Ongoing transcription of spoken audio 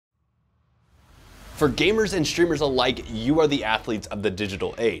For gamers and streamers alike, you are the athletes of the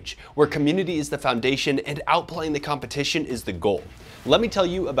digital age, where community is the foundation and outplaying the competition is the goal. Let me tell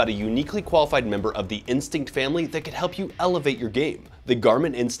you about a uniquely qualified member of the Instinct family that could help you elevate your game, the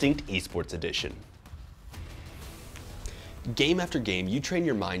Garmin Instinct Esports Edition. Game after game, you train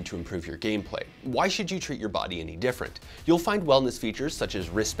your mind to improve your gameplay. Why should you treat your body any different? You'll find wellness features such as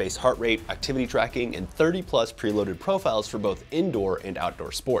wrist-based heart rate, activity tracking, and 30+ preloaded profiles for both indoor and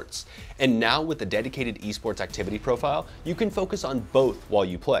outdoor sports. And now with the dedicated esports activity profile, you can focus on both while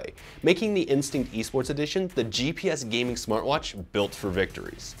you play, making the Instinct Esports Edition the GPS gaming smartwatch built for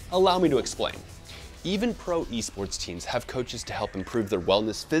victories. Allow me to explain. Even pro esports teams have coaches to help improve their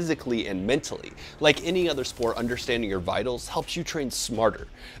wellness physically and mentally. Like any other sport, understanding your vitals helps you train smarter.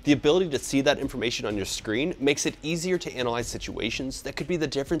 The ability to see that information on your screen makes it easier to analyze situations that could be the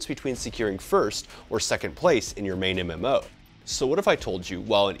difference between securing first or second place in your main MMO. So what if I told you,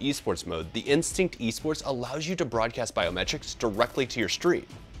 while in esports mode, the Instinct Esports allows you to broadcast biometrics directly to your stream?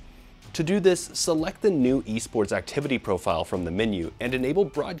 To do this, select the new esports activity profile from the menu and enable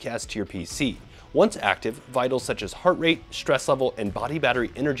broadcast to your PC. Once active, vitals such as heart rate, stress level, and body battery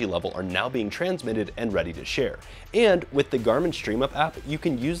energy level are now being transmitted and ready to share. And with the Garmin StreamUp app, you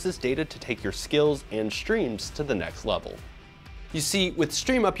can use this data to take your skills and streams to the next level. You see, with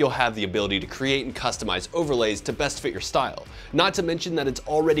StreamUp, you'll have the ability to create and customize overlays to best fit your style. Not to mention that it's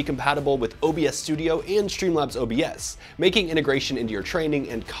already compatible with OBS Studio and Streamlabs OBS, making integration into your training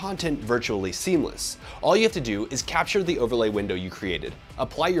and content virtually seamless. All you have to do is capture the overlay window you created,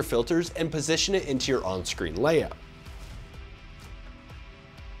 apply your filters, and position it into your on-screen layout.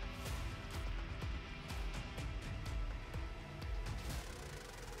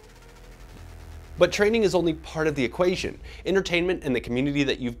 But training is only part of the equation. Entertainment and the community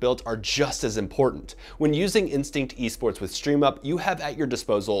that you've built are just as important. When using Instinct Esports with StreamUp, you have at your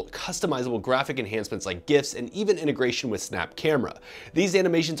disposal customizable graphic enhancements like GIFs and even integration with Snap Camera. These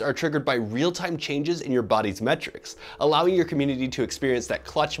animations are triggered by real-time changes in your body's metrics, allowing your community to experience that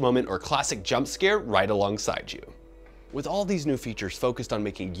clutch moment or classic jump scare right alongside you. With all these new features focused on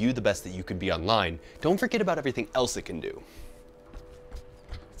making you the best that you could be online, don't forget about everything else it can do.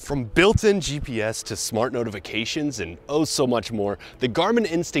 From built-in GPS to smart notifications and oh so much more, the Garmin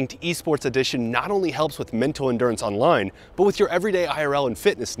Instinct Esports Edition not only helps with mental endurance online, but with your everyday IRL and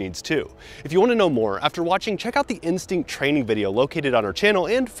fitness needs too. If you want to know more, after watching, check out the Instinct training video located on our channel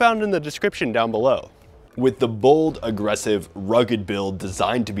and found in the description down below. With the bold, aggressive, rugged build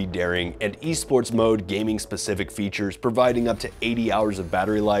designed to be daring and esports mode gaming specific features providing up to 80 hours of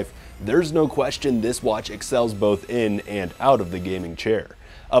battery life, there's no question this watch excels both in and out of the gaming chair.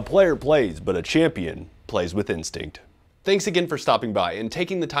 A player plays, but a champion plays with instinct. Thanks again for stopping by and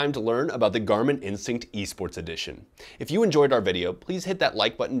taking the time to learn about the Garmin Instinct Esports Edition. If you enjoyed our video, please hit that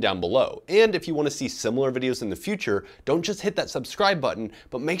like button down below. And if you want to see similar videos in the future, don't just hit that subscribe button,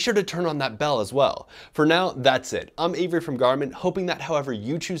 but make sure to turn on that bell as well. For now, that's it. I'm Avery from Garmin, hoping that however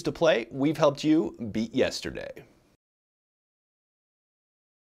you choose to play, we've helped you beat yesterday.